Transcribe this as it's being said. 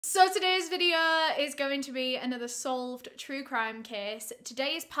So today's video is going to be another solved true crime case.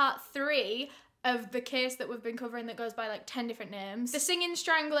 Today is part 3 of the case that we've been covering that goes by like 10 different names. The singing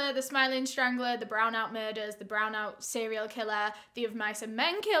strangler, the smiling strangler, the brownout murders, the brownout serial killer, the of mice and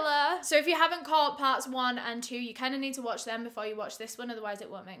men killer. So if you haven't caught parts 1 and 2, you kind of need to watch them before you watch this one, otherwise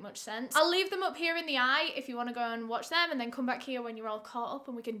it won't make much sense. I'll leave them up here in the eye if you want to go and watch them, and then come back here when you're all caught up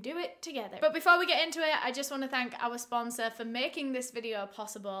and we can do it together. But before we get into it, I just want to thank our sponsor for making this video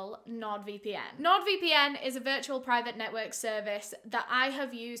possible, NordVPN. NordVPN is a virtual private network service that I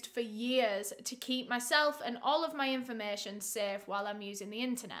have used for years to keep myself and all of my information safe while I'm using the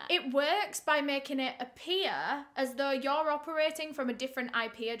internet. It works by making it appear as though you're operating from a different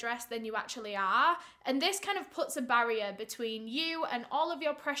IP address than you actually are, and this kind of puts a barrier between you and all of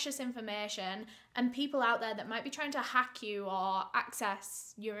your precious information and people out there that might be trying to hack you or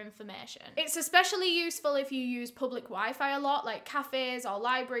access your information. It's especially useful if you use public Wi-Fi a lot, like cafes or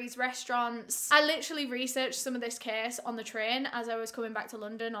libraries, restaurants. I literally researched some of this case on the train as I was coming back to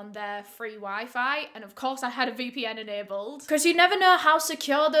London on their free Wi-Fi, and of course I had a VPN enabled, because you never know how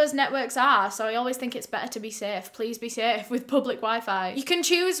secure those networks are, so I always think it's better to be safe. Please be safe with public Wi-Fi. You can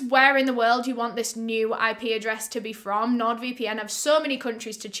choose where in the world you want this new IP address to be from. NordVPN have so many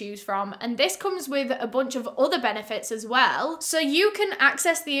countries to choose from, and this comes with a bunch of other benefits as well. So you can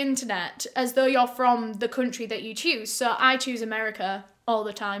access the internet as though you're from the country that you choose. So I choose America all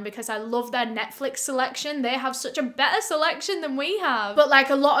the time because I love their Netflix selection. They have such a better selection than we have. But like,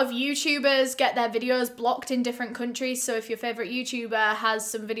 a lot of YouTubers get their videos blocked in different countries, so if your favorite YouTuber has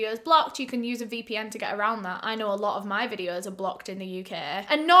some videos blocked, you can use a VPN to get around that. I know a lot of my videos are blocked in the UK.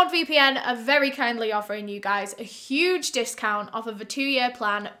 And NordVPN are very kindly offering you guys a huge discount off of a 2-year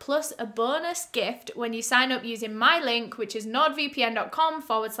plan plus a bonus gift when you sign up using my link, which is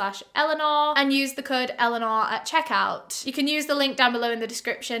nordvpn.com/Eleanor, and use the code Eleanor at checkout. You can use the link down below in the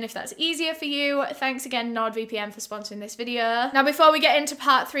description if that's easier for you. Thanks again, NordVPN, for sponsoring this video. Now, before we get into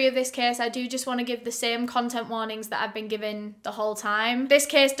part 3 of this case, I do just want to give the same content warnings that I've been giving the whole time. This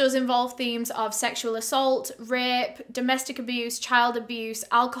case does involve themes of sexual assault, rape, domestic abuse, child abuse,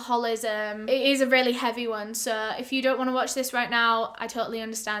 alcoholism. It is a really heavy one, so if you don't want to watch this right now, I totally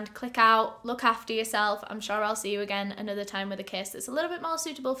understand. Click out, look after yourself. I'm sure I'll see you again another time with a case that's a little bit more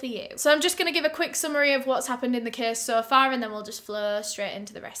suitable for you. So I'm just going to give a quick summary of what's happened in the case so far, and then we'll just flow straight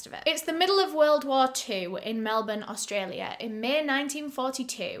into the rest of it. It's the middle of World War II in Melbourne, Australia in May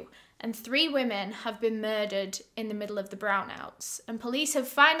 1942, and 3 women have been murdered in the middle of the brownouts, and police have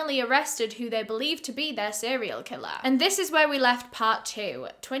finally arrested who they believe to be their serial killer. And this is where we left part 2.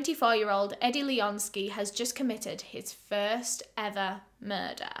 24-year-old Eddie Leonski has just committed his first ever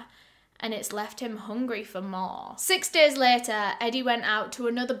murder, and it's left him hungry for more. 6 days later, Eddie went out to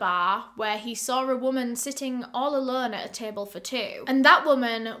another bar where he saw a woman sitting all alone at a table for 2. And that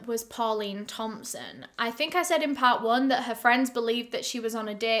woman was Pauline Thompson. I think I said in part 1 that her friends believed that she was on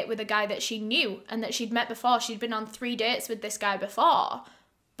a date with a guy that she knew and that she'd met before. She'd been on 3 dates with this guy before.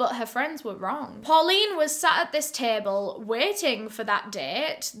 But her friends were wrong. Pauline was sat at this table waiting for that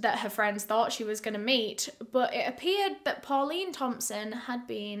date that her friends thought she was going to meet, but it appeared that Pauline Thompson had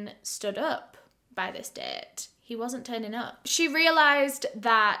been stood up by this date. He wasn't turning up. She realised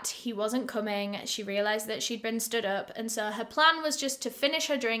that he wasn't coming, she realised that she'd been stood up, and so her plan was just to finish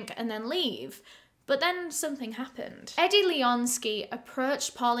her drink and then leave. But then something happened. Eddie Leonski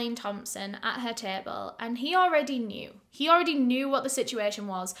approached Pauline Thompson at her table, and he already knew. He already knew what the situation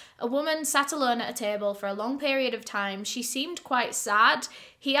was. A woman sat alone at a table for a long period of time. She seemed quite sad.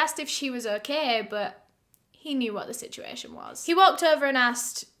 He asked if she was okay, but he knew what the situation was. He walked over and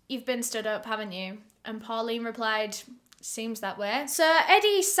asked, "You've been stood up, haven't you?" And Pauline replied, "Seems that way." So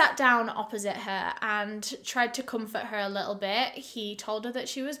Eddie sat down opposite her and tried to comfort her a little bit. He told her that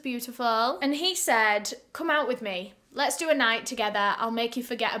she was beautiful, and he said, "Come out with me. Let's do a night together. I'll make you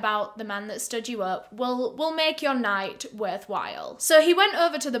forget about the man that stood you up. We'll make your night worthwhile." So he went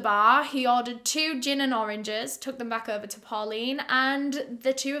over to the bar, he ordered 2 gin and oranges, took them back over to Pauline, and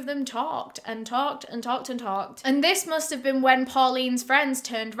the 2 of them talked and talked and talked and talked. And this must have been when Pauline's friends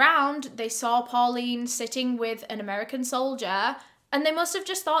turned round. They saw Pauline sitting with an American soldier, and they must have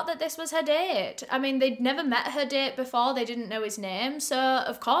just thought that this was her date. I mean, they'd never met her date before, they didn't know his name, so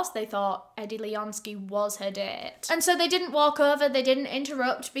of course they thought Eddie Leonski was her date. And so they didn't walk over, they didn't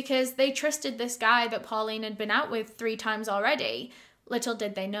interrupt, because they trusted this guy that Pauline had been out with 3 times already. Little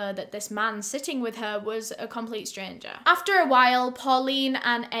did they know that this man sitting with her was a complete stranger. After a while, Pauline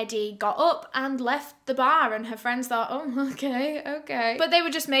and Eddie got up and left the bar, and her friends thought, oh, okay. But they were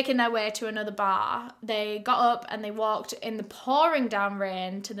just making their way to another bar. They got up and they walked in the pouring down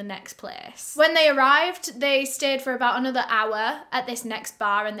rain to the next place. When they arrived, they stayed for about another hour at this next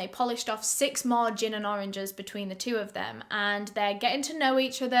bar, and they polished off 6 more gin and oranges between the two of them, and they're getting to know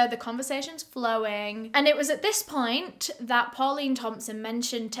each other, the conversation's flowing. And it was at this point that Pauline Thompson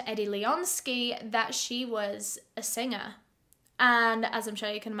mentioned to Eddie Leonski that she was a singer. And as I'm sure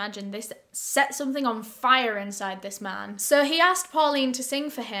you can imagine, this set something on fire inside this man. So he asked Pauline to sing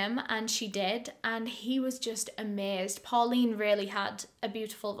for him, and she did, and he was just amazed. Pauline really had a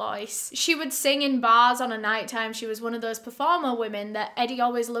beautiful voice. She would sing in bars on a night time. She was one of those performer women that Eddie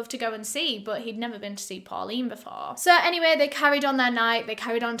always loved to go and see, but he'd never been to see Pauline before. So anyway, they carried on their night, they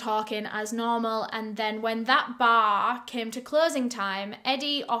carried on talking as normal, and then when that bar came to closing time,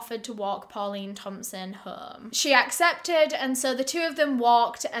 Eddie offered to walk Pauline Thompson home. She accepted, and so the two of them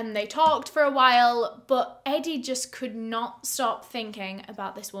walked and they talked for a while, but Eddie just could not stop thinking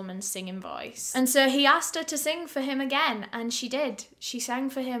about this woman's singing voice. And so he asked her to sing for him again, and she did. She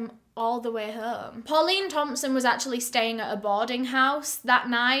sang for him all the way home. Pauline Thompson was actually staying at a boarding house that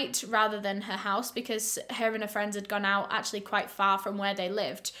night rather than her house, because her and her friends had gone out actually quite far from where they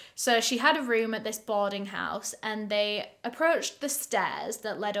lived. So she had a room at this boarding house, and they approached the stairs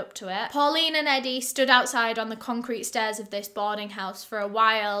that led up to it. Pauline and Eddie stood outside on the concrete stairs of this boarding house for a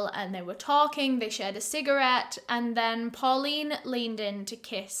while, and they were talking, they shared a cigarette, and then Pauline leaned in to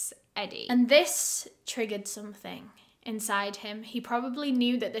kiss Eddie. And this triggered something inside him. He probably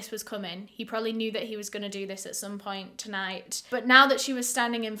knew that this was coming. He probably knew that he was going to do this at some point tonight. But now that she was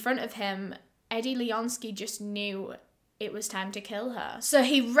standing in front of him, Eddie Leonski just knew it was time to kill her. So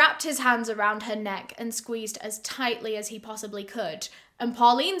he wrapped his hands around her neck and squeezed as tightly as he possibly could. And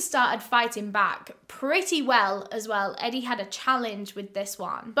Pauline started fighting back pretty well as well. Eddie had a challenge with this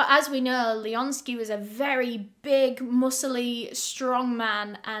one. But as we know, Leonski was a very big, muscly, strong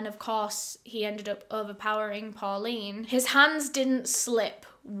man. And of course, he ended up overpowering Pauline. His hands didn't slip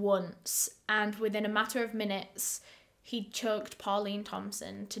once. And within a matter of minutes, he choked Pauline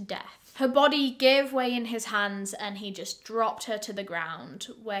Thompson to death. Her body gave way in his hands, and he just dropped her to the ground,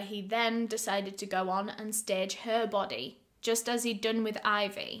 where he then decided to go on and stage her body, just as he'd done with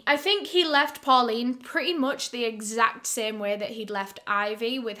Ivy. I think he left Pauline pretty much the exact same way that he'd left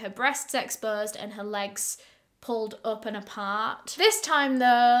Ivy, with her breasts exposed and her legs pulled up and apart. This time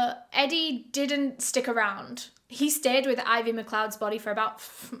though, Eddie didn't stick around. He stayed with Ivy McLeod's body for about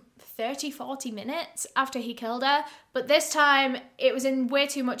 30-40 minutes after he killed her, but this time it was in way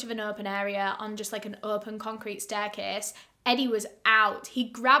too much of an open area on just like an open concrete staircase. Eddie was out. He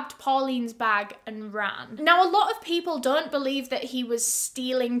grabbed Pauline's bag and ran. Now, a lot of people don't believe that he was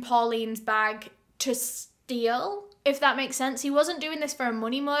stealing Pauline's bag to steal, if that makes sense. He wasn't doing this for a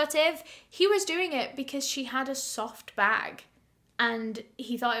money motive. He was doing it because she had a soft bag and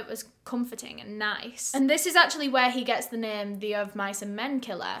he thought it was comforting and nice. And this is actually where he gets the name the Of Mice and Men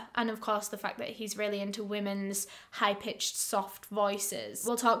Killer, and of course the fact that he's really into women's high-pitched soft voices.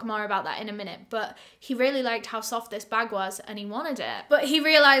 We'll talk more about that in a minute, but he really liked how soft this bag was and he wanted it. But he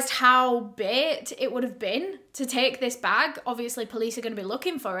realised how bait it would have been to take this bag. Obviously police are going to be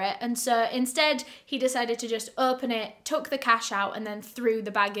looking for it, and so instead he decided to just open it, took the cash out, and then threw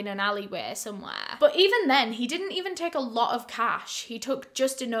the bag in an alleyway somewhere. But even then, he didn't even take a lot of cash. He took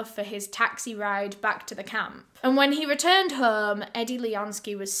just enough for his taxi ride back to the camp. And when he returned home, Eddie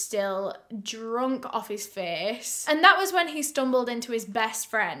Leonski was still drunk off his face. And that was when he stumbled into his best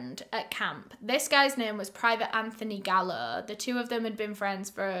friend at camp. This guy's name was Private Anthony Gallo. The two of them had been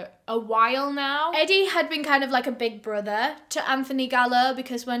friends for a while now. Eddie had been kind of like a big brother to Anthony Gallo,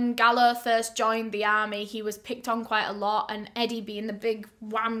 because when Gallo first joined the army, he was picked on quite a lot, and Eddie, being the big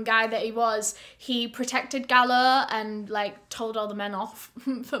wham guy that he was, he protected Gallo and like told all the men off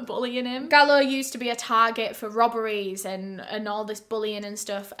for bullying him. Gallo used to be a target for robberies and all this bullying and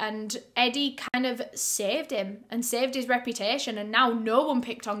stuff, and Eddie kind of saved him and saved his reputation, and now no one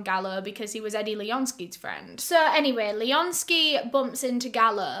picked on Gallo because he was Eddie Leonski's friend. So anyway, Leonski bumps into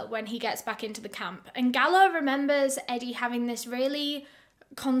Gallo when he gets back into the camp, and Gallo remembers Eddie having this really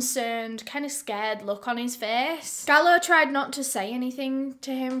concerned, kind of scared look on his face. Gallo tried not to say anything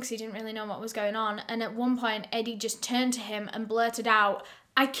to him because he didn't really know what was going on, and at one point Eddie just turned to him and blurted out,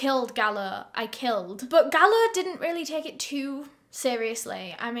 "I killed Gallo, I killed." But Gallo didn't really take it too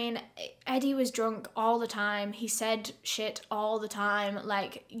Seriously, I mean, Eddie was drunk all the time. He said shit all the time.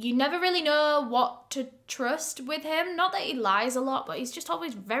 Like, you never really know what to trust with him. Not that he lies a lot, but he's just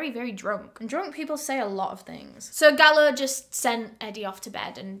always very, very drunk. And drunk people say a lot of things. So Gallo just sent Eddie off to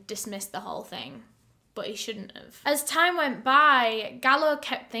bed and dismissed the whole thing. But he shouldn't have. As time went by, Gallo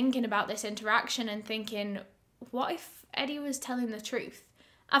kept thinking about this interaction and thinking, what if Eddie was telling the truth?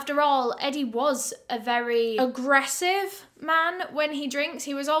 After all, Eddie was a very aggressive man when he drinks.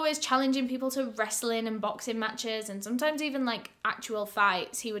 He was always challenging people to wrestling and boxing matches and sometimes even like actual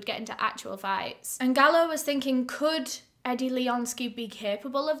fights. He would get into actual fights. And Gallo was thinking, could Eddie Leonski be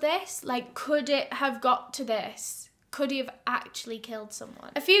capable of this? Like, could it have got to this? Could he have actually killed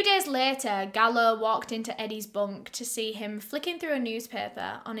someone? A few days later, Gallo walked into Eddie's bunk to see him flicking through a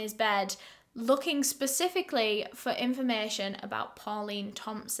newspaper on his bed, looking specifically for information about Pauline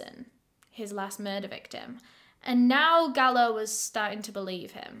Thompson, his last murder victim. And now Gallo was starting to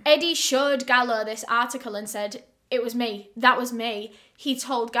believe him. Eddie showed Gallo this article and said, it was me, that was me. He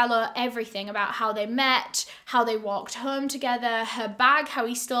told Gallo everything about how they met, how they walked home together, her bag, how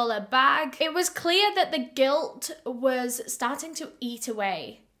he stole her bag. It was clear that the guilt was starting to eat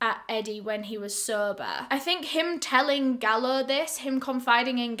away at Eddie when he was sober. I think him telling Gallo this, him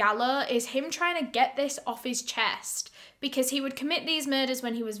confiding in Gallo, is him trying to get this off his chest, because he would commit these murders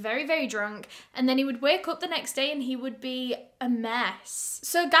when he was very, very drunk, and then he would wake up the next day and he would be a mess.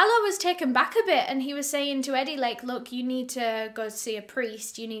 So Gallo was taken back a bit, and he was saying to Eddie, like, look, you need to go see a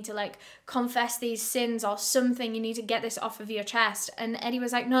priest, you need to like confess these sins or something, you need to get this off of your chest. And Eddie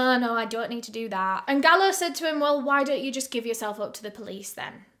was like, no, I don't need to do that. And Gallo said to him, well, why don't you just give yourself up to the police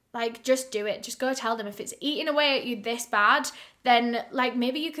then? Like, just do it. Just go tell them. If it's eating away at you this bad, then, like,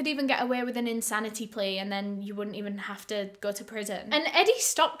 maybe you could even get away with an insanity plea and then you wouldn't even have to go to prison. And Eddie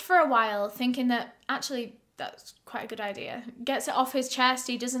stopped for a while, thinking that, actually, that's quite a good idea. Gets it off his chest.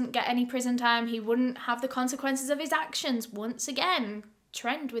 He doesn't get any prison time. He wouldn't have the consequences of his actions once again.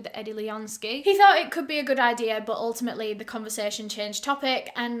 Trend with Eddie Leonski. He thought it could be a good idea, but ultimately the conversation changed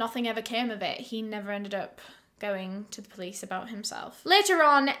topic and nothing ever came of it. He never ended up going to the police about himself. Later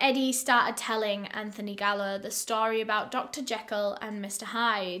on, Eddie started telling Anthony Gallo the story about Dr. Jekyll and Mr.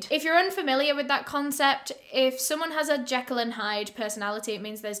 Hyde. If you're unfamiliar with that concept, if someone has a Jekyll and Hyde personality, it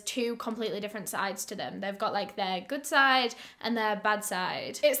means there's two completely different sides to them. They've got like their good side and their bad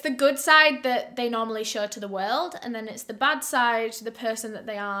side. It's the good side that they normally show to the world, and then it's the bad side, the person that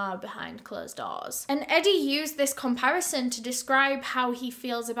they are behind closed doors. And Eddie used this comparison to describe how he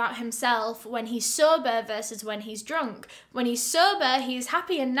feels about himself when he's sober versus when he's drunk. When he's sober, he's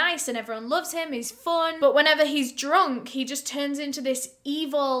happy and nice and everyone loves him, he's fun. But whenever he's drunk, he just turns into this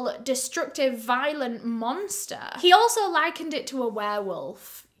evil, destructive, violent monster. He also likened it to a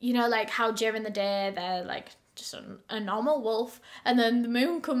werewolf. You know, like how during the day they're like just a normal wolf, and then the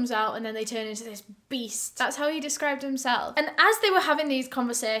moon comes out and then they turn into this beast. That's how he described himself. And as they were having these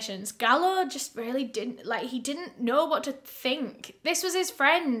conversations, Gallo just really he didn't know what to think. This was his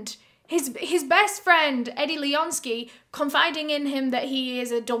friend. His best friend, Eddie Leonski, confiding in him that he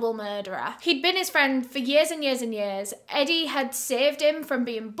is a double murderer. He'd been his friend for years and years and years. Eddie had saved him from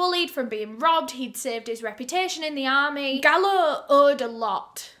being bullied, from being robbed. He'd saved his reputation in the army. Gallo owed a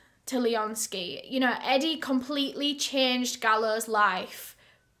lot to Leonski. You know, Eddie completely changed Gallo's life.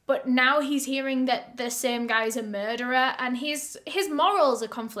 But now he's hearing that the same guy's a murderer, and his morals are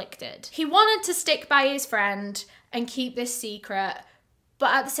conflicted. He wanted to stick by his friend and keep this secret,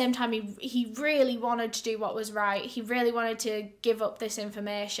 but at the same time, he really wanted to do what was right. He really wanted to give up this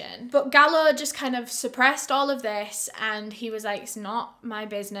information. But Gallo just kind of suppressed all of this, and he was like, it's not my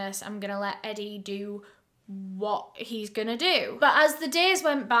business. I'm gonna let Eddie do what he's gonna do. But as the days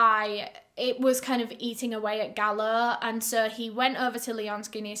went by, it was kind of eating away at Gallo, and so he went over to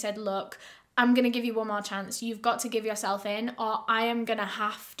Leonski and he said, look, I'm going to give you one more chance. You've got to give yourself in, or I am going to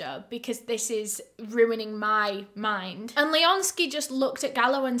have to, because this is ruining my mind. And Leonski just looked at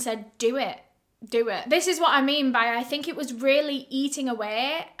Gallo and said, do it. Do it. This is what I mean by I think it was really eating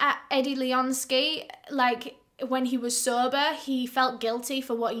away at Eddie Leonski. Like, when he was sober, he felt guilty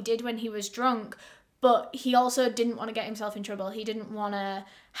for what he did when he was drunk, but he also didn't want to get himself in trouble. He didn't want to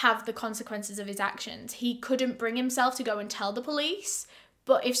have the consequences of his actions. He couldn't bring himself to go and tell the police,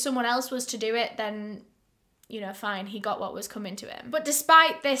 but if someone else was to do it, then, you know, fine, he got what was coming to him. But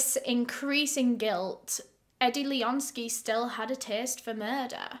despite this increasing guilt, Eddie Leonski still had a taste for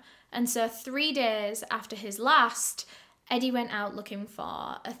murder. And so 3 days after his last, Eddie went out looking for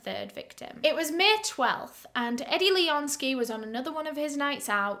a third victim. It was May 12th, and Eddie Leonski was on another one of his nights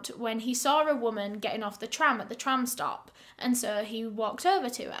out when he saw a woman getting off the tram at the tram stop, and so he walked over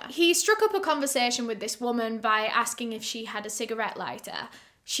to her. He struck up a conversation with this woman by asking if she had a cigarette lighter.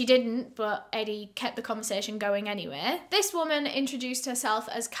 She didn't, but Eddie kept the conversation going anyway. This woman introduced herself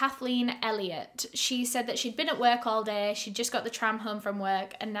as Kathleen Elliott. She said that she'd been at work all day, she'd just got the tram home from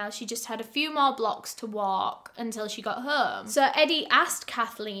work, and now she just had a few more blocks to walk until she got home. So Eddie asked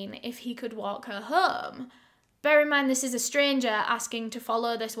Kathleen if he could walk her home. Bear in mind, this is a stranger asking to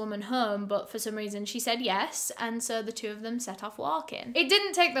follow this woman home, but for some reason she said yes, and so the two of them set off walking. It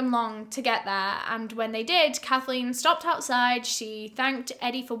didn't take them long to get there, and when they did, Kathleen stopped outside, she thanked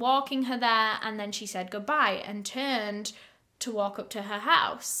Eddie for walking her there, and then she said goodbye and turned to walk up to her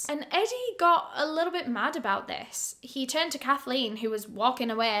house. And Eddie got a little bit mad about this. He turned to Kathleen, who was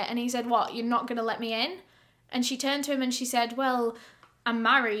walking away, and he said, "What, you're not gonna let me in?" And she turned to him and she said, "Well, I'm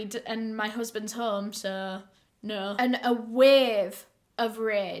married and my husband's home, so no." And a wave of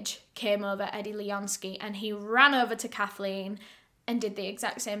rage came over Eddie Leonski, and he ran over to Kathleen and did the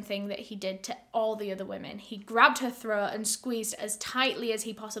exact same thing that he did to all the other women. He grabbed her throat and squeezed as tightly as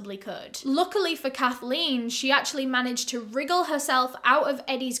he possibly could. Luckily for Kathleen, she actually managed to wriggle herself out of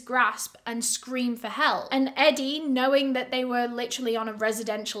Eddie's grasp and scream for help. And Eddie, knowing that they were literally on a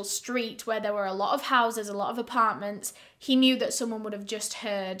residential street where there were a lot of houses, a lot of apartments, he knew that someone would have just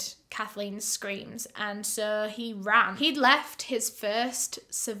heard Kathleen's screams, and so he ran. He'd left his first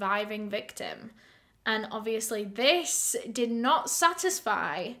surviving victim. And obviously this did not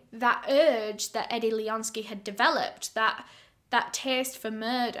satisfy that urge that Eddie Leonski had developed, that taste for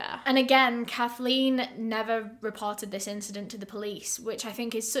murder. And again, Kathleen never reported this incident to the police, which I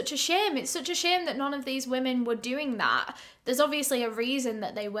think is such a shame. It's such a shame that none of these women were doing that. There's obviously a reason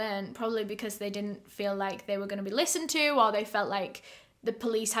that they weren't, probably because they didn't feel like they were going to be listened to, or they felt like the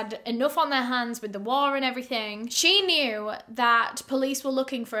police had enough on their hands with the war and everything. She knew that police were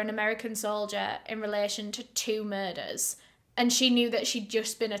looking for an American soldier in relation to 2 murders. And she knew that she'd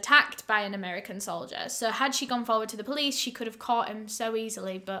just been attacked by an American soldier. So had she gone forward to the police, she could have caught him so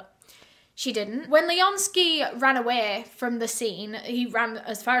easily, but she didn't. When Leonski ran away from the scene, he ran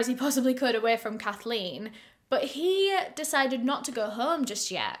as far as he possibly could away from Kathleen, but he decided not to go home just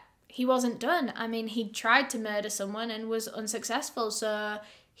yet. He wasn't done. I mean, he tried to murder someone and was unsuccessful, so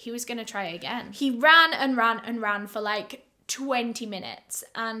he was going to try again. He ran and ran and ran for like 20 minutes,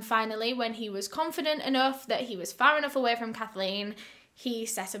 and finally, when he was confident enough that he was far enough away from Kathleen, he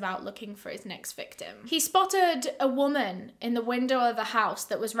set about looking for his next victim. He spotted a woman in the window of a house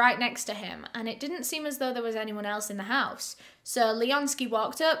that was right next to him, and it didn't seem as though there was anyone else in the house. So Leonski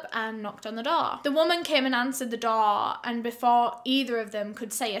walked up and knocked on the door. The woman came and answered the door, and before either of them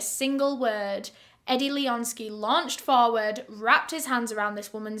could say a single word, Eddie Leonski launched forward, wrapped his hands around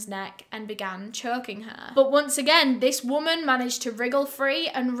this woman's neck, and began choking her. But once again, this woman managed to wriggle free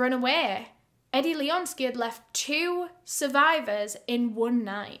and run away. Eddie Leonski had left 2 survivors in one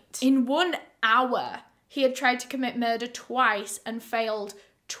night. In 1 hour, he had tried to commit murder twice and failed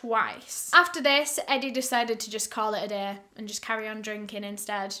twice. After this, Eddie decided to just call it a day and just carry on drinking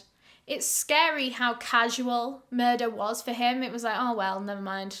instead. It's scary how casual murder was for him. It was like, oh well, never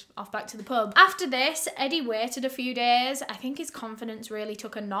mind, off back to the pub. After this, Eddie waited a few days. I think his confidence really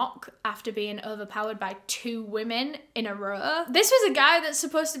took a knock after being overpowered by 2 women in a row. This was a guy that's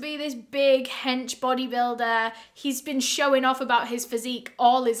supposed to be this big hench bodybuilder. He's been showing off about his physique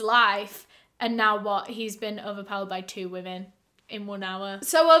all his life, and now what? He's been overpowered by 2 women in 1 hour.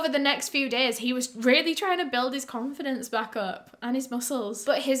 So over the next few days, he was really trying to build his confidence back up and his muscles.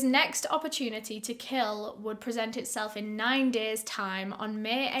 But his next opportunity to kill would present itself in 9 days' time on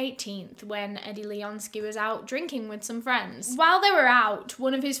May 18th, when Eddie Leonski was out drinking with some friends. While they were out,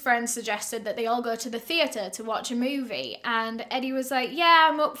 one of his friends suggested that they all go to the theatre to watch a movie, and Eddie was like, yeah,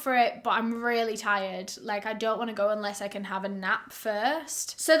 I'm up for it, but I'm really tired. Like, I don't want to go unless I can have a nap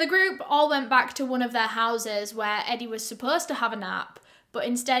first. So the group all went back to one of their houses where Eddie was supposed to have a nap, but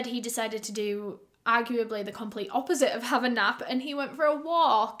instead he decided to do arguably the complete opposite of have a nap, and he went for a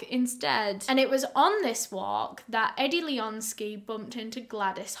walk instead. And it was on this walk that Eddie Leonski bumped into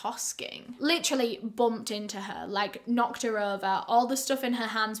Gladys Hosking. Literally bumped into her, like knocked her over. All the stuff in her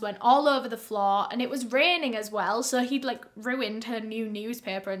hands went all over the floor, and it was raining as well, so he'd like ruined her new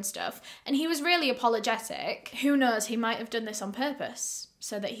newspaper and stuff, and he was really apologetic. Who knows, he might have done this on purpose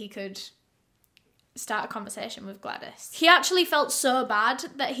so that he could start a conversation with Gladys. He actually felt so bad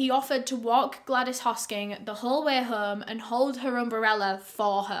that he offered to walk Gladys Hosking the whole way home and hold her umbrella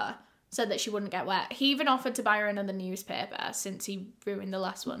for her so that she wouldn't get wet. He even offered to buy her another newspaper since he ruined the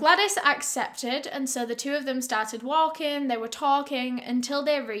last one. Gladys accepted, and so the two of them started walking. They were talking until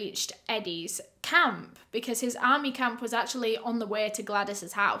they reached Eddie's camp, because his army camp was actually on the way to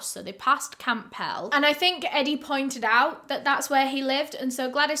Gladys's house. So they passed Camp Pell, and I think Eddie pointed out that that's where he lived, and so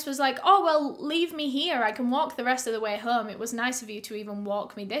Gladys was like, oh well, leave me here, I can walk the rest of the way home. It was nice of you to even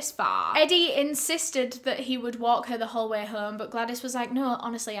walk me this far. Eddie insisted that he would walk her the whole way home, but Gladys was like, no,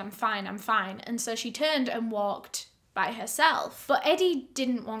 honestly, I'm fine, and so she turned and walked by herself. But Eddie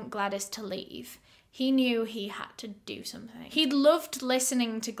didn't want Gladys to leave. He knew he had to do something. He'd loved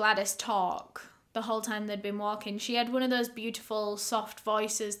listening to Gladys talk the whole time they'd been walking. She had one of those beautiful, soft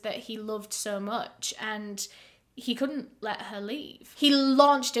voices that he loved so much, and he couldn't let her leave. He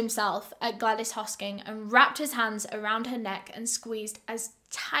launched himself at Gladys Hosking and wrapped his hands around her neck and squeezed as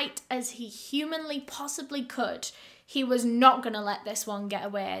tight as he humanly possibly could. He was not going to let this one get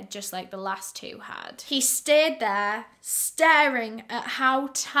away just like the last two had. He stayed there, staring at how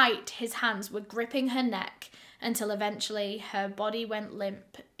tight his hands were gripping her neck, until eventually her body went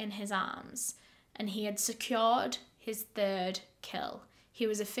limp in his arms, and he had secured his third kill. He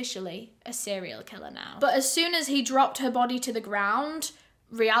was officially a serial killer now. But as soon as he dropped her body to the ground,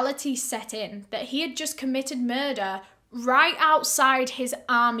 reality set in that he had just committed murder right outside his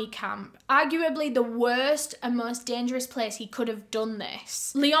army camp, arguably the worst and most dangerous place he could have done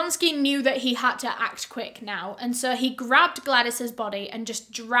this. Leonski knew that he had to act quick now, and so he grabbed Gladys's body and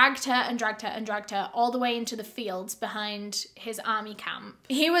just dragged her and dragged her and dragged her all the way into the fields behind his army camp.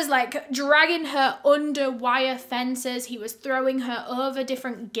 He was like dragging her under wire fences, he was throwing her over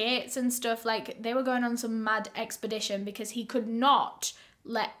different gates and stuff. Like, they were going on some mad expedition because he could not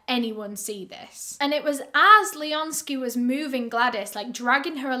let anyone see this. And it was as Leonski was moving Gladys, like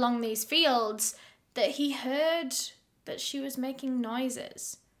dragging her along these fields, that he heard that she was making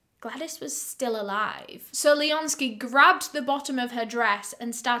noises. Gladys was still alive. So Leonski grabbed the bottom of her dress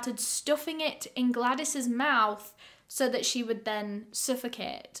and started stuffing it in Gladys's mouth so that she would then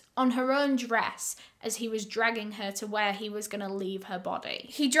suffocate on her own dress as he was dragging her to where he was going to leave her body.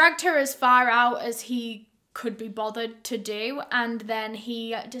 He dragged her as far out as he could be bothered to do, and then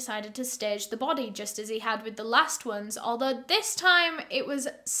he decided to stage the body just as he had with the last ones, although this time it was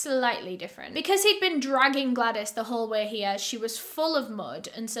slightly different. Because he'd been dragging Gladys the whole way here, she was full of mud,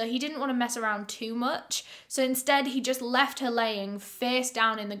 and so he didn't want to mess around too much, so instead he just left her laying face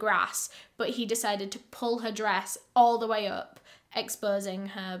down in the grass, but he decided to pull her dress all the way up, exposing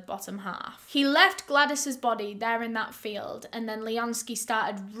her bottom half. He left Gladys's body there in that field, and then Leonski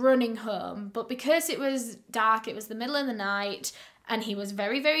started running home, but because it was dark, it was the middle of the night, and he was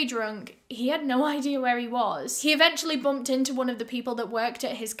very, very drunk, he had no idea where he was. He eventually bumped into one of the people that worked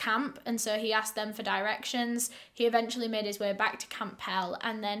at his camp, and so he asked them for directions. He eventually made his way back to Camp Pell,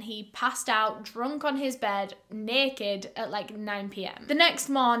 and then he passed out drunk on his bed, naked, at like 9 p.m. The next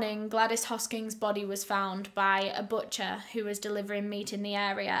morning, Gladys Hosking's body was found by a butcher who was delivering meat in the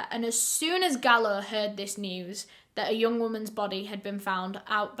area, and as soon as Gallo heard this news, that a young woman's body had been found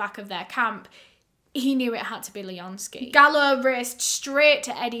out back of their camp, he knew it had to be Leonski. Gallo raced straight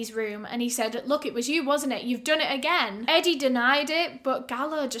to Eddie's room and he said, look, it was you, wasn't it? You've done it again. Eddie denied it, but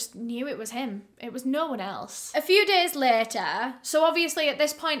Gallo just knew it was him. It was no one else. A few days later, so obviously at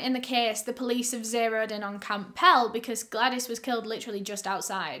this point in the case, the police have zeroed in on Camp Pell because Gladys was killed literally just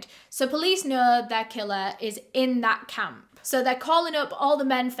outside. So police know their killer is in that camp. So they're calling up all the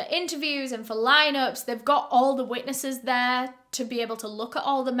men for interviews and for lineups. They've got all the witnesses there to be able to look at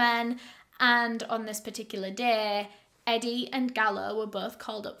all the men. And on this particular day, Eddie and Gallo were both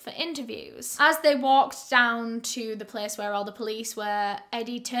called up for interviews. As they walked down to the place where all the police were,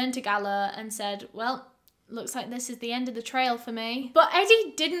 Eddie turned to Gallo and said, well, looks like this is the end of the trail for me. But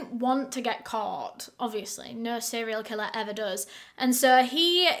Eddie didn't want to get caught, obviously. No serial killer ever does. And so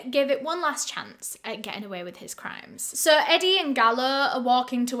he gave it one last chance at getting away with his crimes. So Eddie and Gallo are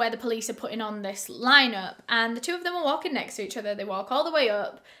walking to where the police are putting on this lineup, and the two of them are walking next to each other. They walk all the way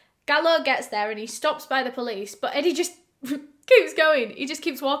up. Gallo gets there and he stops by the police, but Eddie just keeps going. He just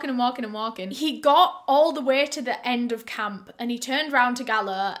keeps walking and walking and walking. He got all the way to the end of camp and he turned round to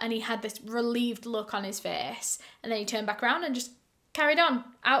Gallo and he had this relieved look on his face. And then he turned back around and just carried on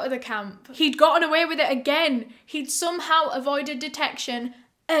out of the camp. He'd gotten away with it again. He'd somehow avoided detection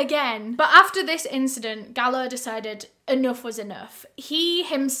again. But after this incident, Gallo decided enough was enough. He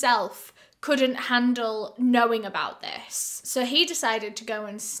himself couldn't handle knowing about this. So he decided to go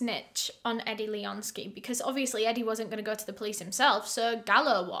and snitch on Eddie Leonski because obviously Eddie wasn't going to go to the police himself, so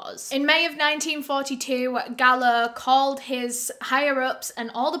Gallo was. In May of 1942, Gallo called his higher-ups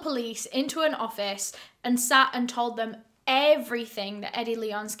and all the police into an office and sat and told them everything that Eddie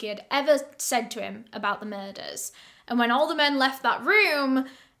Leonski had ever said to him about the murders. And when all the men left that room,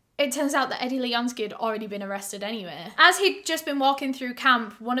 it turns out that Eddie Leonski had already been arrested anyway. As he'd just been walking through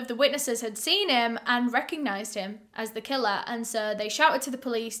camp, one of the witnesses had seen him and recognised him as the killer, and so they shouted to the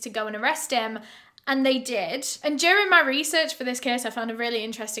police to go and arrest him, and they did. And during my research for this case, I found a really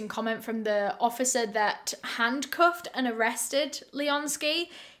interesting comment from the officer that handcuffed and arrested Leonski.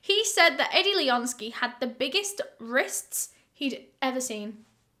 He said that Eddie Leonski had the biggest wrists he'd ever seen.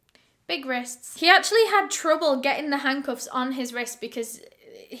 Big wrists. He actually had trouble getting the handcuffs on his wrists because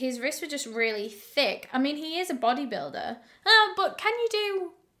his wrists were just really thick. I mean, he is a bodybuilder. But can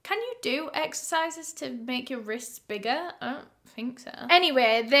you do exercises to make your wrists bigger? I don't think so.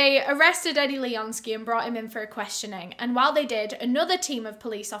 Anyway, they arrested Eddie Leonski and brought him in for a questioning. And while they did, another team of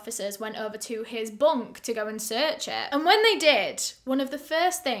police officers went over to his bunk to go and search it. And when they did, one of the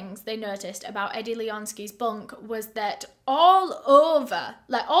first things they noticed about Eddie Leonski's bunk was that all over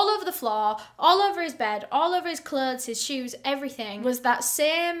the floor, all over his bed, all over his clothes, his shoes, everything, was that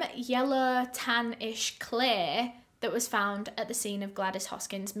same yellow tan-ish clay that was found at the scene of Gladys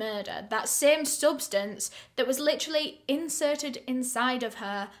Hoskins' murder. That same substance that was literally inserted inside of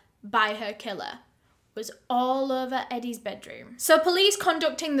her by her killer was all over Eddie's bedroom. So police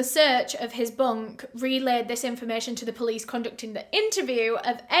conducting the search of his bunk relayed this information to the police conducting the interview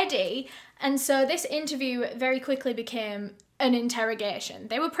of Eddie, and so this interview very quickly became an interrogation.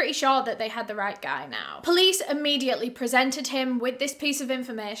 They were pretty sure that they had the right guy now. Police immediately presented him with this piece of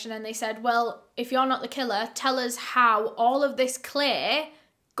information and they said, well, if you're not the killer, tell us how all of this clay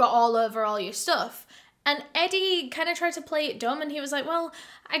got all over all your stuff. And Eddie kind of tried to play it dumb and he was like, well,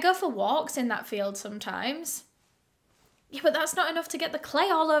 I go for walks in that field sometimes. Yeah, but that's not enough to get the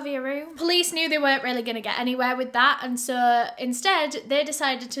clay all over your room. Police knew they weren't really going to get anywhere with that, and so instead they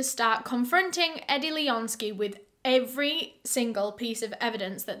decided to start confronting Eddie Leonski with every single piece of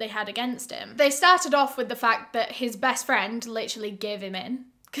evidence that they had against him. They started off with the fact that his best friend literally gave him in,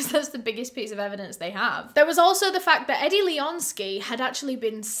 because that's the biggest piece of evidence they have. There was also the fact that Eddie Leonski had actually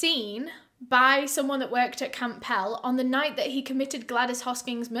been seen by someone that worked at Camp Pell on the night that he committed Gladys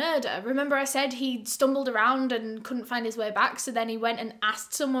Hoskins' murder. Remember I said he stumbled around and couldn't find his way back, so then he went and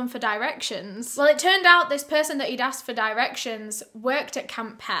asked someone for directions. Well, it turned out this person that he'd asked for directions worked at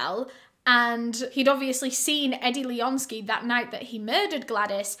Camp Pell, and he'd obviously seen Eddie Leonski that night that he murdered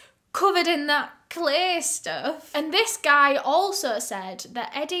Gladys covered in that clay stuff. And this guy also said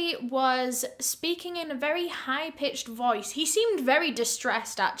that Eddie was speaking in a very high-pitched voice. He seemed very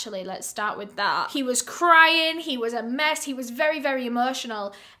distressed, actually. Let's start with that. He was crying, he was a mess, he was very, very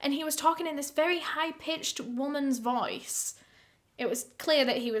emotional, and he was talking in this very high-pitched woman's voice. It was clear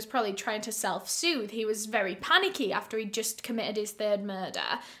that he was probably trying to self-soothe. He was very panicky after he'd just committed his third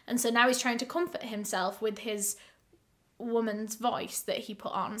murder. And so now he's trying to comfort himself with his woman's voice that he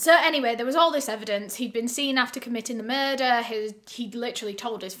put on. So anyway, there was all this evidence. He'd been seen after committing the murder. He'd literally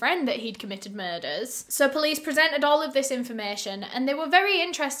told his friend that he'd committed murders. So police presented all of this information and they were very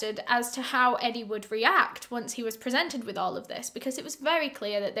interested as to how Eddie would react once he was presented with all of this, because it was very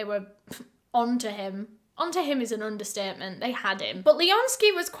clear that they were onto him. Onto him is an understatement. They had him. But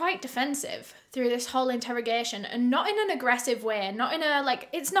Leonski was quite defensive through this whole interrogation, and not in an aggressive way, not in a like,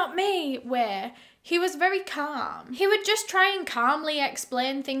 it's not me way. He was very calm. He would just try and calmly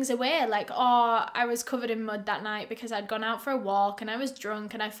explain things away, like, oh, I was covered in mud that night because I'd gone out for a walk and I was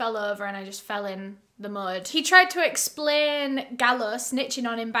drunk and I fell over and I just fell in the mud. He tried to explain Gallo snitching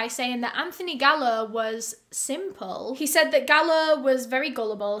on him by saying that Anthony Gallo was simple. He said that Gallo was very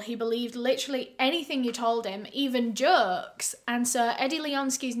gullible. He believed literally anything you told him, even jokes. And so Eddie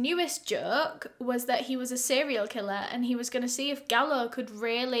Leonski's newest joke was that he was a serial killer and he was going to see if Gallo could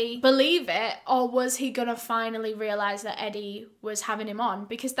really believe it, or was he going to finally realise that Eddie was having him on,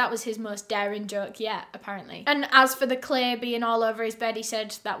 because that was his most daring joke yet, apparently. And as for the clay being all over his bed, he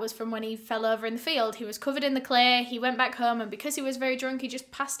said that was from when he fell over in the field. He was covered in the clay, he went back home, and because he was very drunk, he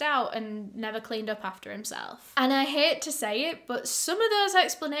just passed out and never cleaned up after himself. And I hate to say it, but some of those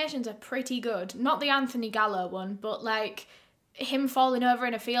explanations are pretty good. Not the Anthony Gallo one, but like him falling over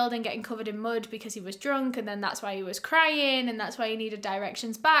in a field and getting covered in mud because he was drunk, and then that's why he was crying, and that's why he needed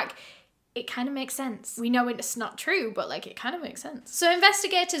directions back. It kind of makes sense. We know it's not true, but like it kind of makes sense. So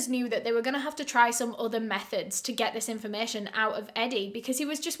investigators knew that they were going to have to try some other methods to get this information out of Eddie, because he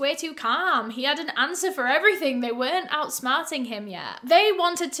was just way too calm. He had an answer for everything. They weren't outsmarting him yet. They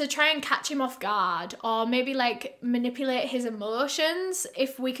wanted to try and catch him off guard, or maybe like manipulate his emotions.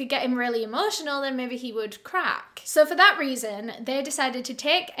 If we could get him really emotional, then maybe he would crack. So for that reason, they decided to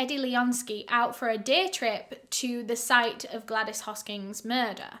take Eddie Leonski out for a day trip to the site of Gladys Hoskins'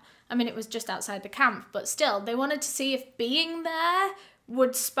 murder. I mean, it was just outside the camp, but still, they wanted to see if being there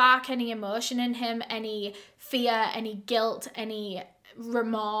would spark any emotion in him, any fear, any guilt, any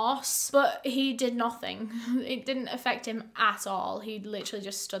remorse. But he did nothing. It didn't affect him at all. He literally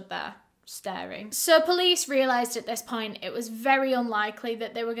just stood there staring. So police realised at this point it was very unlikely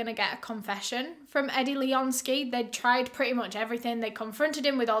that they were going to get a confession from Eddie Leonski. They'd tried pretty much everything. They confronted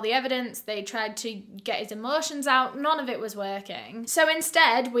him with all the evidence. They tried to get his emotions out. None of it was working. So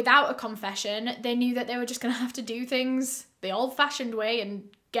instead, without a confession, they knew that they were just going to have to do things the old-fashioned way and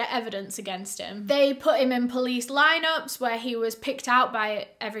get evidence against him. They put him in police lineups where he was picked out by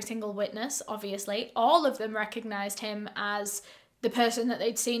every single witness, obviously. All of them recognised him as the person that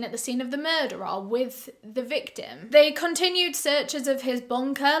they'd seen at the scene of the murder or with the victim. They continued searches of his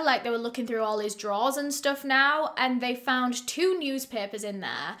bunker, like they were looking through all his drawers and stuff now, and they found 2 newspapers in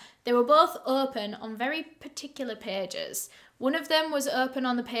there. They were both open on very particular pages. One of them was open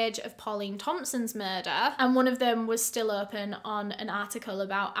on the page of Pauline Thompson's murder, and one of them was still open on an article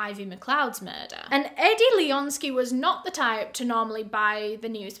about Ivy McLeod's murder. And Eddie Leonski was not the type to normally buy the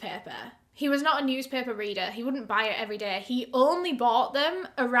newspaper. He was not a newspaper reader. He wouldn't buy it every day. He only bought them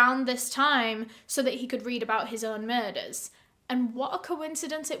around this time so that he could read about his own murders. And what a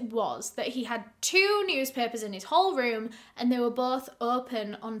coincidence it was that he had 2 newspapers in his whole room and they were both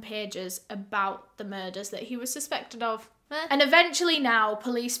open on pages about the murders that he was suspected of. And eventually now,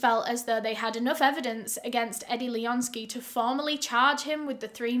 police felt as though they had enough evidence against Eddie Leonski to formally charge him with the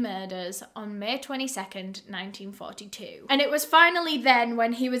 3 murders on May 22nd, 1942. And it was finally then,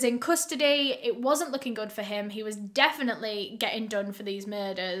 when he was in custody, it wasn't looking good for him, he was definitely getting done for these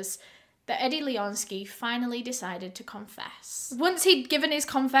murders, that Eddie Leonski finally decided to confess. Once he'd given his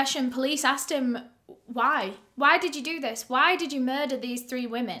confession, police asked him, why? Why did you do this? Why did you murder these 3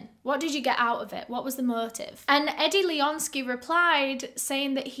 women? What did you get out of it? What was the motive? And Eddie Leonski replied,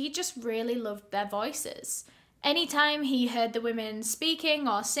 saying that he just really loved their voices. Anytime he heard the women speaking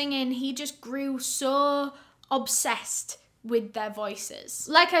or singing, he just grew so obsessed with their voices.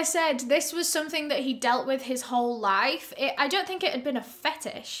 Like I said, this was something that he dealt with his whole life. I don't think it had been a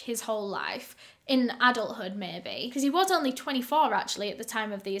fetish his whole life. In adulthood, maybe. Because he was only 24, actually, at the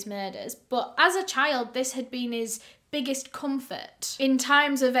time of these murders. But as a child, this had been his biggest comfort in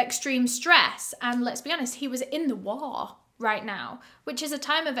times of extreme stress. And let's be honest, he was in the war right now, which is a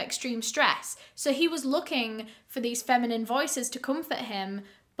time of extreme stress. So he was looking for these feminine voices to comfort him,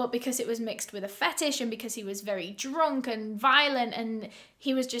 but because it was mixed with a fetish and because he was very drunk and violent and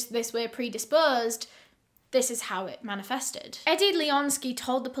he was just this way predisposed, this is how it manifested. Eddie Leonski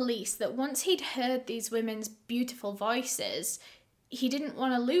told the police that once he'd heard these women's beautiful voices, he didn't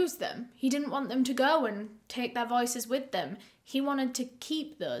want to lose them. He didn't want them to go and take their voices with them. He wanted to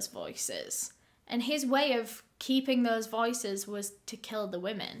keep those voices. And his way of keeping those voices was to kill the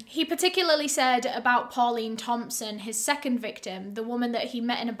women. He particularly said about Pauline Thompson, his second victim, the woman that he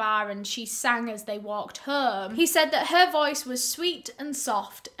met in a bar and she sang as they walked home. He said that her voice was sweet and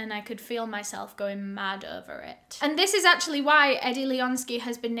soft and I could feel myself going mad over it. And this is actually why Eddie Leonski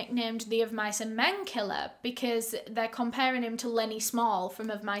has been nicknamed the Of Mice and Men killer, because they're comparing him to Lenny Small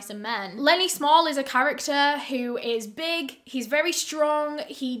from Of Mice and Men. Lenny Small is a character who is big, he's very strong,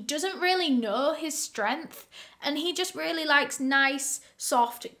 he doesn't really know his strength, and he just really likes nice,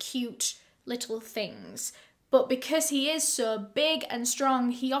 soft, cute little things. But because he is so big and strong,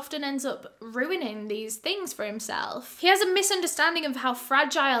 he often ends up ruining these things for himself. He has a misunderstanding of how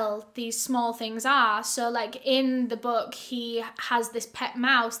fragile these small things are. So like in the book, he has this pet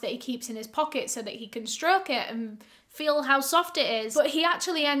mouse that he keeps in his pocket so that he can stroke it and feel how soft it is. But he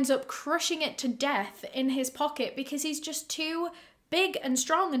actually ends up crushing it to death in his pocket because he's just too big and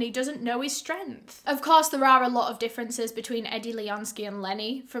strong and he doesn't know his strength. Of course, there are a lot of differences between Eddie Leonski and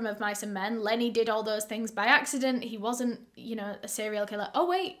Lenny from Of Mice and Men. Lenny did all those things by accident. He wasn't, you know, a serial killer. Oh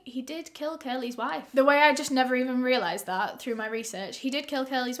wait, he did kill Curly's wife. The way I just never even realised that through my research. He did kill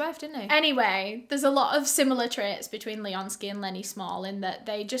Curly's wife, didn't he? Anyway, there's a lot of similar traits between Leonski and Lenny Small in that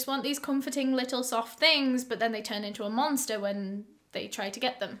they just want these comforting little soft things, but then they turn into a monster when they try to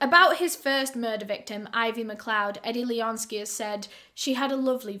get them. About his first murder victim, Ivy McLeod, Eddie Leonski has said, "She had a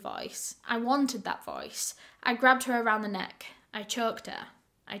lovely voice. I wanted that voice. I grabbed her around the neck. I choked her.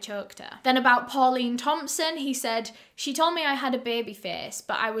 I choked her." Then about Pauline Thompson, he said, "She told me I had a baby face,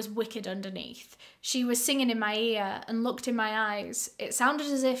 but I was wicked underneath. She was singing in my ear and looked in my eyes. It sounded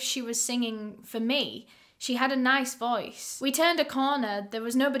as if she was singing for me. She had a nice voice. We turned a corner. There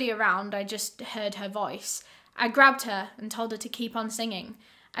was nobody around. I just heard her voice. I grabbed her and told her to keep on singing.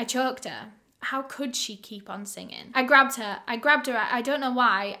 I choked her. How could she keep on singing? I grabbed her, I don't know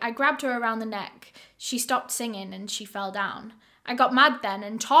why. I grabbed her around the neck. She stopped singing and she fell down. I got mad then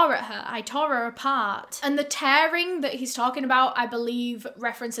and tore at her. I tore her apart. And the tearing that he's talking about, I believe,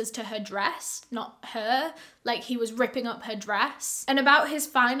 references to her dress, not her. Like, he was ripping up her dress. And about his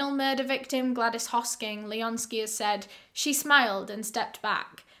final murder victim, Gladys Hosking, Leonski has said, "She smiled and stepped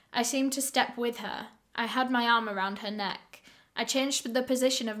back. I seemed to step with her. I had my arm around her neck. I changed the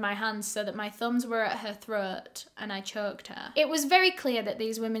position of my hands so that my thumbs were at her throat, and I choked her." It was very clear that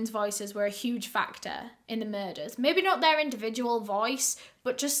these women's voices were a huge factor in the murders. Maybe not their individual voice,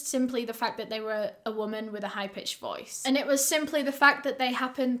 but just simply the fact that they were a woman with a high-pitched voice. And it was simply the fact that they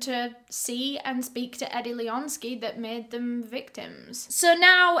happened to see and speak to Eddie Leonski that made them victims. So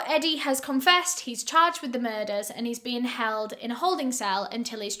now Eddie has confessed, he's charged with the murders, and he's being held in a holding cell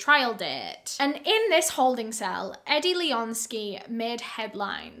until his trial date. And in this holding cell, Eddie Leonski made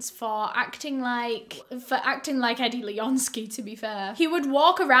headlines for acting like Eddie Leonski, to be fair. He would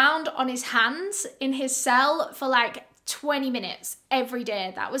walk around on his hands in his cell for like 20 minutes every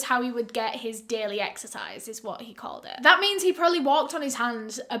day. That was how he would get his daily exercise, is what he called it. That means he probably walked on his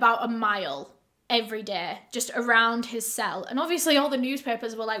hands about a mile every day, just around his cell. And obviously all the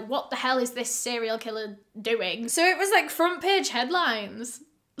newspapers were like, what the hell is this serial killer doing? So it was like front page headlines.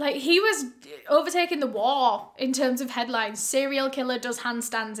 Like, he was overtaking the war in terms of headlines. Serial killer does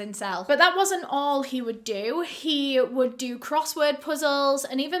handstands in cell. But that wasn't all he would do. He would do crossword puzzles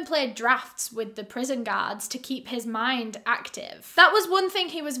and even play drafts with the prison guards to keep his mind active. That was one thing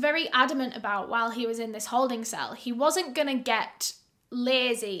he was very adamant about while he was in this holding cell. He wasn't gonna get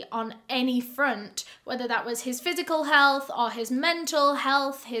lazy on any front, whether that was his physical health or his mental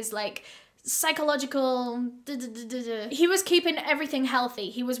health, his like psychological He was keeping everything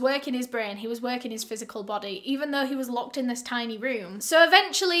healthy. He was working his brain, he was working his physical body, even though he was locked in this tiny room. So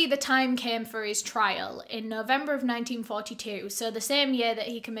eventually the time came for his trial in November of 1942, so the same year that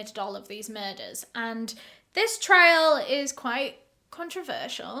he committed all of these murders. And this trial is quite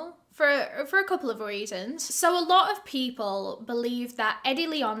controversial for a couple of reasons. So a lot of people believe that Eddie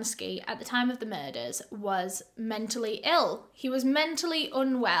Leonski, at the time of the murders, was mentally ill. He was mentally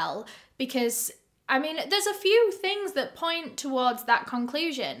unwell because, I mean, there's a few things that point towards that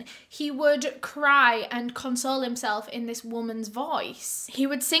conclusion. He would cry and console himself in this woman's voice. He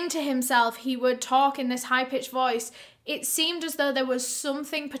would sing to himself, he would talk in this high-pitched voice. It seemed as though there was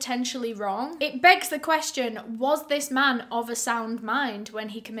something potentially wrong. It begs the question, was this man of a sound mind when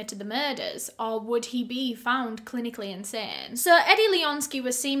he committed the murders, or would he be found clinically insane? So Eddie Leonski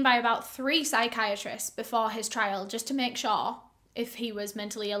was seen by about 3 psychiatrists before his trial just to make sure if he was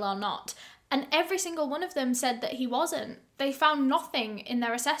mentally ill or not. And every single one of them said that he wasn't. They found nothing in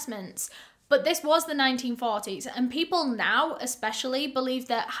their assessments. But this was the 1940s, and people now especially believe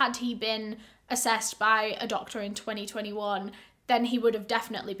that had he been assessed by a doctor in 2021, then he would have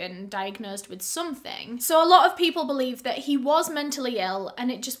definitely been diagnosed with something. So a lot of people believe that he was mentally ill and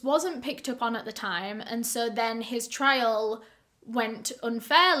it just wasn't picked up on at the time, and so then his trial went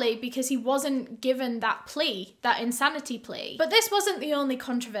unfairly because he wasn't given that plea, that insanity plea. But this wasn't the only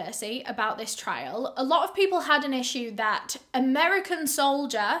controversy about this trial. A lot of people had an issue that American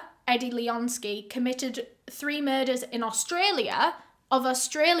soldier Eddie Leonski committed 3 murders in Australia of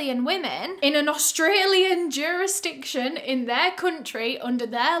Australian women in an Australian jurisdiction in their country under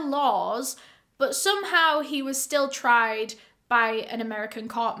their laws, but somehow he was still tried by an American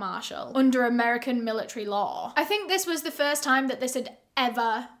court-martial under American military law. I think this was the first time that this had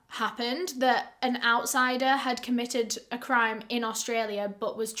ever happened, that an outsider had committed a crime in Australia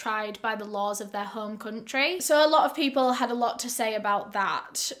but was tried by the laws of their home country. So a lot of people had a lot to say about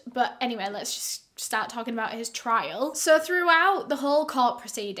that. But anyway, let's just start talking about his trial. So throughout the whole court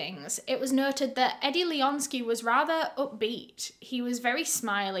proceedings, it was noted that Eddie Leonski was rather upbeat. He was very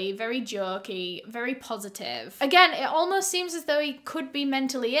smiley, very jokey, very positive. Again, it almost seems as though he could be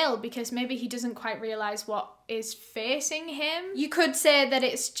mentally ill because maybe he doesn't quite realise what is facing him. You could say that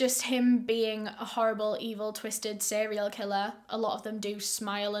it's just him being a horrible, evil, twisted serial killer. A lot of them do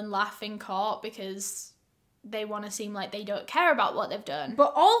smile and laugh in court because they want to seem like they don't care about what they've done.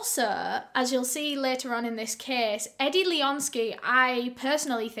 But also, as you'll see later on in this case, Eddie Leonski, I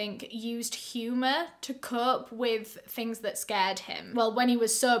personally think, used humour to cope with things that scared him. Well, when he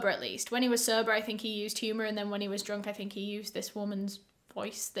was sober at least. When he was sober, I think he used humour, and then when he was drunk, I think he used this woman's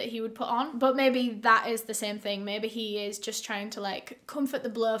voice that he would put on. But maybe that is the same thing. Maybe he is just trying to like comfort the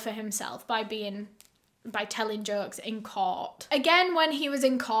blow for himself by telling jokes in court. Again, when he was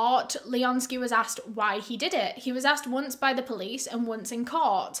in court, Leonski was asked why he did it. He was asked once by the police and once in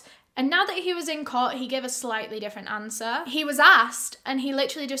court. And now that he was in court, he gave a slightly different answer. He was asked, and he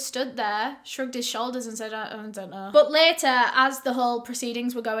literally just stood there, shrugged his shoulders and said, I don't know. But later, as the whole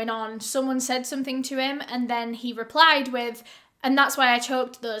proceedings were going on, someone said something to him, and then he replied with, And that's why I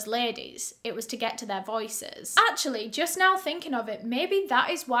choked those ladies. It was to get to their voices. Actually, just now thinking of it, maybe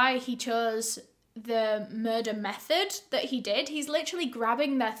that is why he chose the murder method that he did. He's literally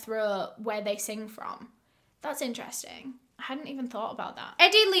grabbing their throat where they sing from. That's interesting. I hadn't even thought about that.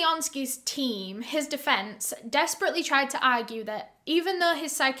 Eddie Leonski's team, his defense, desperately tried to argue that even though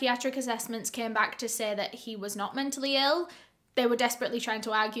his psychiatric assessments came back to say that he was not mentally ill, they were desperately trying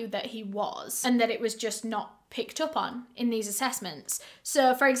to argue that he was, and that it was just not picked up on in these assessments.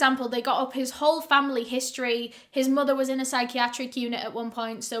 So, for example, they got up his whole family history. His mother was in a psychiatric unit at one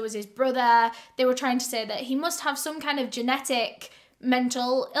point, so was his brother. They were trying to say that he must have some kind of genetic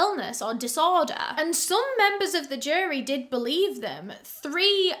mental illness or disorder. And some members of the jury did believe them.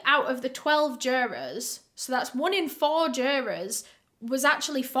 3 out of the 12 jurors, so that's 1 in 4 jurors, was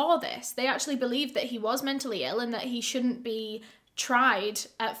actually for this. They actually believed that he was mentally ill and that he shouldn't be tried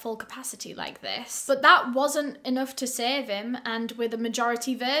at full capacity like this. But that wasn't enough to save him, and with a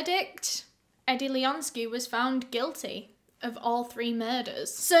majority verdict, Eddie Leonski was found guilty of all 3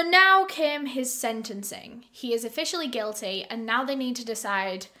 murders. So now came his sentencing. He is officially guilty, and now they need to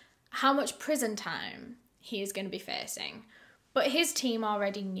decide how much prison time he is going to be facing. But his team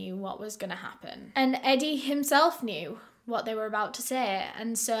already knew what was going to happen. And Eddie himself knew what they were about to say.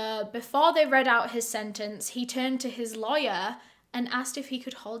 And so before they read out his sentence, he turned to his lawyer and asked if he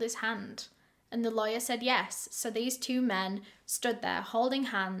could hold his hand. And the lawyer said yes. So these 2 men stood there holding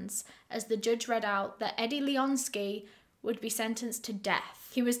hands as the judge read out that Eddie Leonski would be sentenced to death.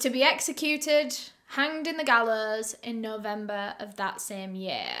 He was to be executed, hanged in the gallows in November of that same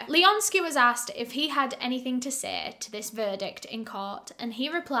year. Leonski was asked if he had anything to say to this verdict in court, and he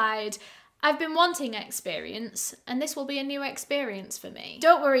replied, "I've been wanting experience, and this will be a new experience for me.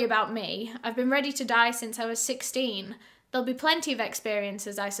 Don't worry about me. I've been ready to die since I was 16. There'll be plenty of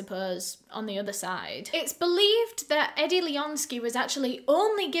experiences, I suppose, on the other side." It's believed that Eddie Leonski was actually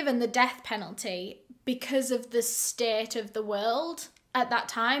only given the death penalty because of the state of the world at that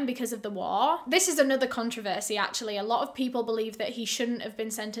time, because of the war. This is another controversy, actually. A lot of people believe that he shouldn't have been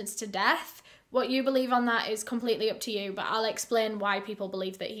sentenced to death. What you believe on that is completely up to you, but I'll explain why people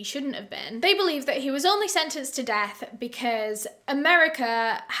believe that he shouldn't have been. They believe that he was only sentenced to death because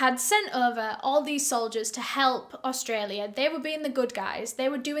America had sent over all these soldiers to help Australia. They were being the good guys. They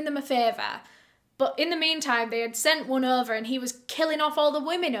were doing them a favour. But in the meantime, they had sent one over and he was killing off all the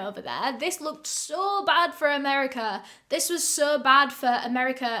women over there. This looked so bad for America. This was so bad for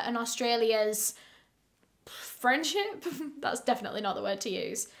America and Australia's friendship. That's definitely not the word to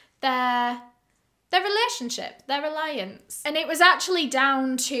use. Their relationship, their alliance. And it was actually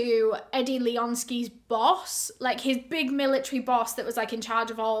down to Eddie Leonski's boss, like his big military boss that was like in charge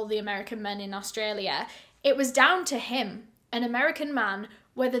of all the American men in Australia. It was down to him, an American man,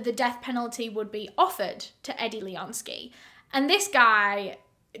 whether the death penalty would be offered to Eddie Leonski. And this guy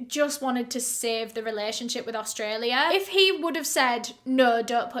just wanted to save the relationship with Australia. If he would have said, no,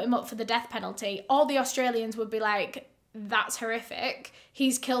 don't put him up for the death penalty, all the Australians would be like, that's horrific.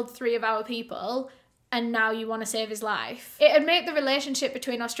 He's killed 3 of our people, and now you want to save his life. It'd make the relationship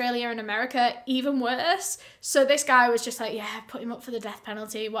between Australia and America even worse. So this guy was just like, yeah, put him up for the death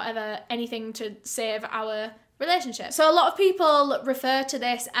penalty, whatever, anything to save our relationship. So a lot of people refer to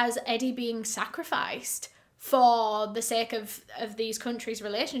this as Eddie being sacrificed for the sake of these countries'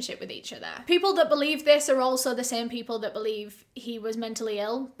 relationship with each other. People that believe this are also the same people that believe he was mentally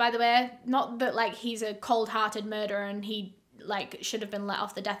ill, by the way. Not that like he's a cold-hearted murderer and he like should have been let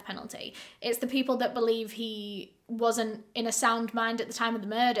off the death penalty. It's the people that believe he wasn't in a sound mind at the time of the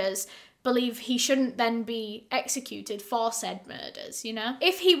murders, believe he shouldn't then be executed for said murders, you know?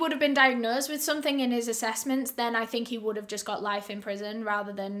 If he would have been diagnosed with something in his assessments, then I think he would have just got life in prison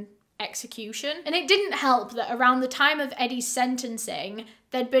rather than execution. And it didn't help that around the time of Eddie's sentencing,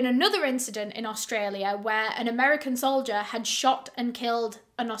 there'd been another incident in Australia where an American soldier had shot and killed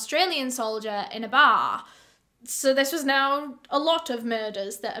an Australian soldier in a bar. So this was now a lot of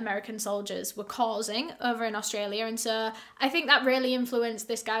murders that American soldiers were causing over in Australia, and so I think that really influenced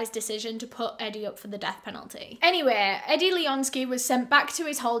this guy's decision to put Eddie up for the death penalty. Anyway, Eddie Leonski was sent back to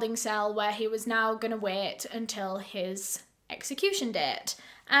his holding cell where he was now going to wait until his execution date.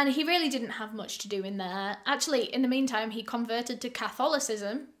 And he really didn't have much to do in there. Actually, in the meantime, he converted to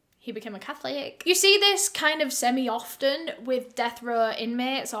Catholicism. He became a Catholic. You see this kind of semi-often with death row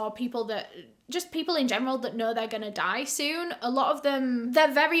inmates or people that, just people in general that know they're gonna die soon. A lot of them,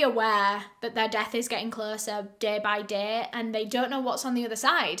 they're very aware that their death is getting closer day by day and they don't know what's on the other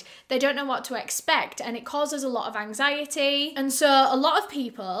side. They don't know what to expect and it causes a lot of anxiety. And so a lot of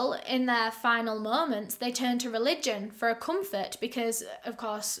people in their final moments, they turn to religion for a comfort because, of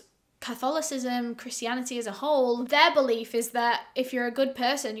course, Catholicism, Christianity as a whole, their belief is that if you're a good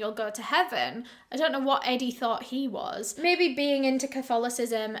person, you'll go to heaven. I don't know what Eddie thought he was. Maybe being into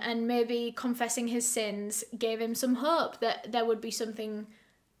Catholicism and maybe confessing his sins gave him some hope that there would be something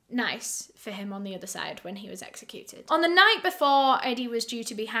nice for him on the other side when he was executed. On the night before Eddie was due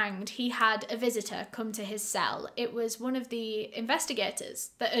to be hanged, he had a visitor come to his cell. It was one of the investigators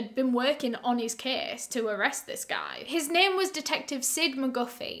that had been working on his case to arrest this guy. His name was Detective Sid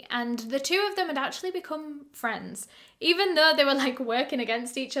McGuffey, and the two of them had actually become friends. Even though they were like working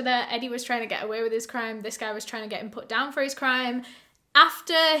against each other, Eddie was trying to get away with his crime, this guy was trying to get him put down for his crime.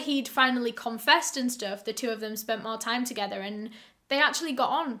 After he'd finally confessed and stuff, the two of them spent more time together and they actually got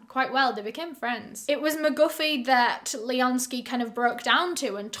on quite well. They became friends. It was McGuffey that Leonski kind of broke down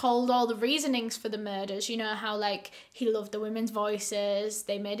to and told all the reasonings for the murders. You know, how like he loved the women's voices,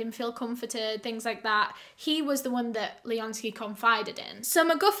 they made him feel comforted, things like that. He was the one that Leonski confided in. So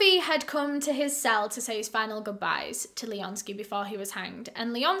McGuffey had come to his cell to say his final goodbyes to Leonski before he was hanged.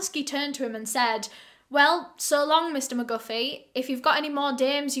 And Leonski turned to him and said, "Well, so long, Mr. McGuffey. If you've got any more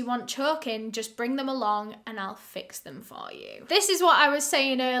dames you want choking, just bring them along and I'll fix them for you." This is what I was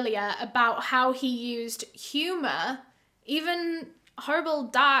saying earlier about how he used humour, even horrible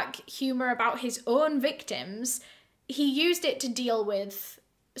dark humour about his own victims. He used it to deal with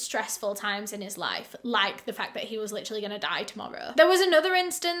stressful times in his life, like the fact that he was literally going to die tomorrow. There was another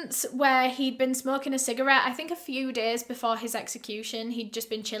instance where he'd been smoking a cigarette, I think a few days before his execution. He'd just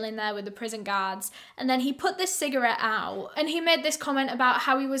been chilling there with the prison guards, and then he put this cigarette out and he made this comment about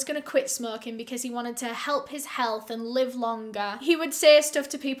how he was going to quit smoking because he wanted to help his health and live longer. He would say stuff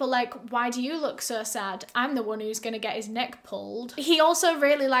to people like, "Why do you look so sad? I'm the one who's going to get his neck pulled." He also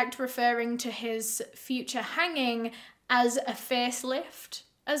really liked referring to his future hanging as a facelift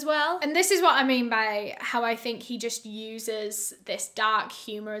as well. And this is what I mean by how I think he just uses this dark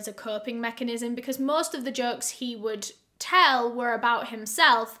humour as a coping mechanism, because most of the jokes he would tell were about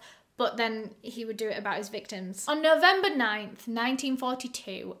himself, but then he would do it about his victims. On November 9th,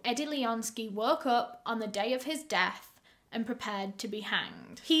 1942, Eddie Leonski woke up on the day of his death and prepared to be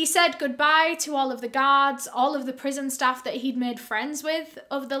hanged. He said goodbye to all of the guards, all of the prison staff that he'd made friends with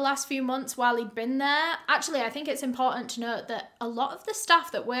over the last few months while he'd been there. Actually, I think it's important to note that a lot of the staff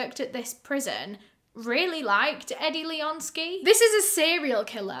that worked at this prison really liked Eddie Leonski. This is a serial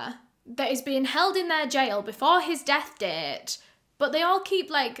killer that is being held in their jail before his death date, but they all keep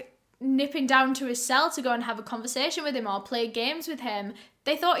like nipping down to his cell to go and have a conversation with him or play games with him.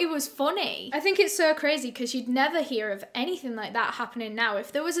 They thought he was funny. I think it's so crazy because you'd never hear of anything like that happening now.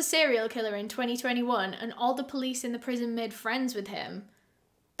 If there was a serial killer in 2021 and all the police in the prison made friends with him,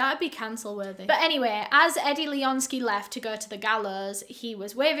 that'd be cancel worthy. But anyway, as Eddie Leonski left to go to the gallows, he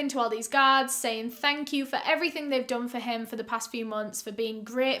was waving to all these guards saying thank you for everything they've done for him for the past few months, for being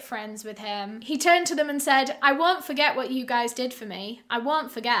great friends with him. He turned to them and said, "I won't forget what you guys did for me. I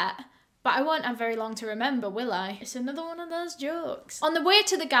won't forget. But I won't have very long to remember, will I?" It's another one of those jokes. On the way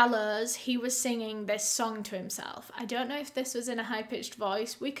to the gallows, he was singing this song to himself. I don't know if this was in a high-pitched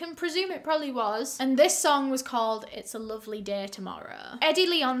voice. We can presume it probably was. And this song was called "It's a Lovely Day Tomorrow." Eddie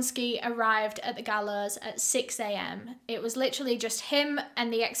Leonski arrived at the gallows at 6 a.m. It was literally just him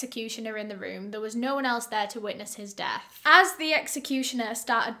and the executioner in the room. There was no one else there to witness his death. As the executioner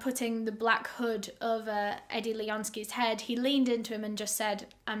started putting the black hood over Eddie Leonski's head, he leaned into him and just said,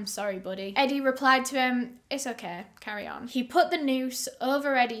 "I'm sorry, buddy." Eddie replied to him, "It's okay, carry on." He put the noose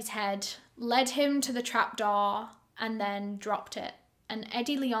over Eddie's head, led him to the trapdoor, and then dropped it. And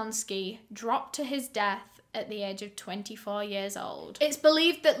Eddie Leonski dropped to his death at the age of 24 years old. It's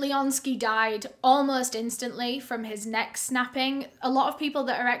believed that Leonski died almost instantly from his neck snapping. A lot of people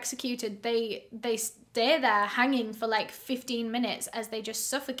that are executed, they stay there hanging for like 15 minutes as they just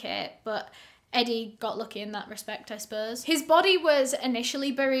suffocate, but Eddie got lucky in that respect, I suppose. His body was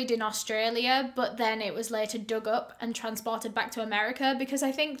initially buried in Australia, but then it was later dug up and transported back to America because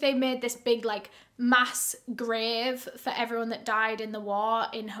I think they made this big like mass grave for everyone that died in the war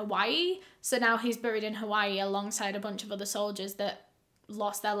in Hawaii. So now he's buried in Hawaii alongside a bunch of other soldiers that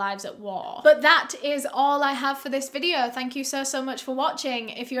lost their lives at war. But that is all I have for this video. Thank you so much for watching.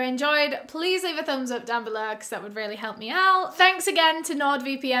 If you enjoyed, please leave a thumbs up down below because that would really help me out. Thanks again to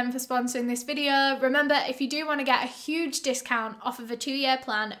NordVPN for sponsoring this video. Remember, if you do want to get a huge discount off of a 2-year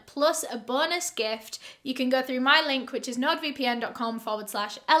plan plus a bonus gift, you can go through my link, which is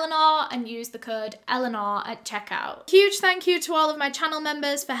nordvpn.com/Eleanor, and use the code Eleanor at checkout. Huge thank you to all of my channel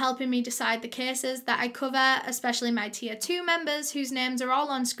members for helping me decide the cases that I cover, especially my tier 2 members whose names descriptions are all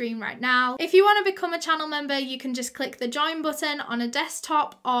on screen right now. If you want to become a channel member, you can just click the join button on a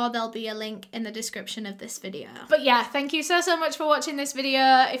desktop, or there'll be a link in the description of this video. But yeah, thank you so much for watching this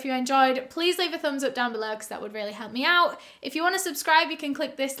video. If you enjoyed, please leave a thumbs up down below because that would really help me out. If you want to subscribe, you can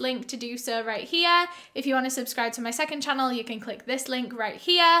click this link to do so right here. If you want to subscribe to my second channel, you can click this link right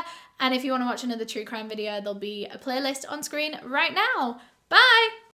here. And if you want to watch another true crime video, there'll be a playlist on screen right now. Bye!